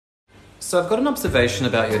So I've got an observation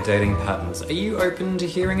about your dating patterns. Are you open to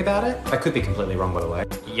hearing about it? I could be completely wrong, by the way.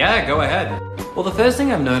 Yeah, go ahead. Well, the first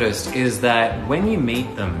thing I've noticed is that when you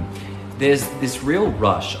meet them, there's this real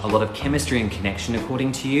rush, a lot of chemistry and connection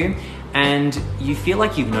according to you, and you feel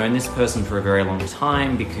like you've known this person for a very long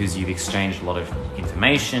time because you've exchanged a lot of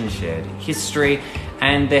information, shared history,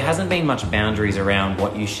 and there hasn't been much boundaries around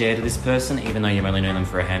what you share to this person, even though you've only known them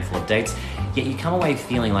for a handful of dates, yet you come away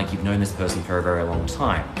feeling like you've known this person for a very long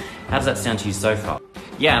time. How does that sound to you so far?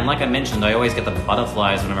 Yeah, and like I mentioned, I always get the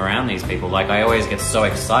butterflies when I'm around these people. Like, I always get so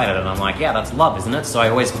excited and I'm like, yeah, that's love, isn't it? So I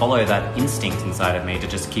always follow that instinct inside of me to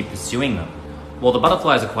just keep pursuing them. Well, the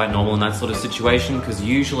butterflies are quite normal in that sort of situation because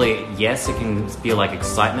usually, yes, it can feel like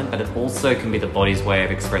excitement, but it also can be the body's way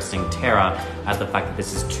of expressing terror at the fact that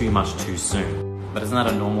this is too much too soon. But isn't that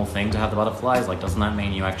a normal thing to have the butterflies? Like, doesn't that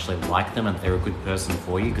mean you actually like them and they're a good person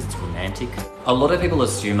for you because it's romantic? A lot of people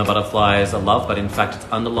assume the butterflies are love, but in fact it's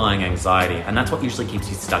underlying anxiety, and that's what usually keeps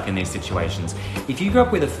you stuck in these situations. If you grew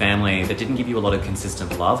up with a family that didn't give you a lot of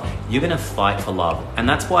consistent love, you're gonna fight for love. And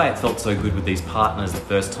that's why it felt so good with these partners the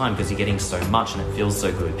first time, because you're getting so much and it feels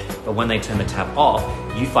so good. But when they turn the tap off,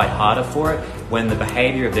 you fight harder for it. When the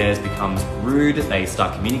behavior of theirs becomes rude, they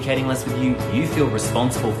start communicating less with you, you feel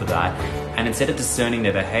responsible for that. And instead of discerning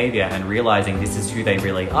their behavior and realizing this is who they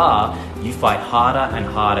really are, you fight harder and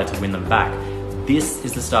harder to win them back. This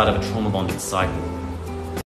is the start of a trauma bonded cycle.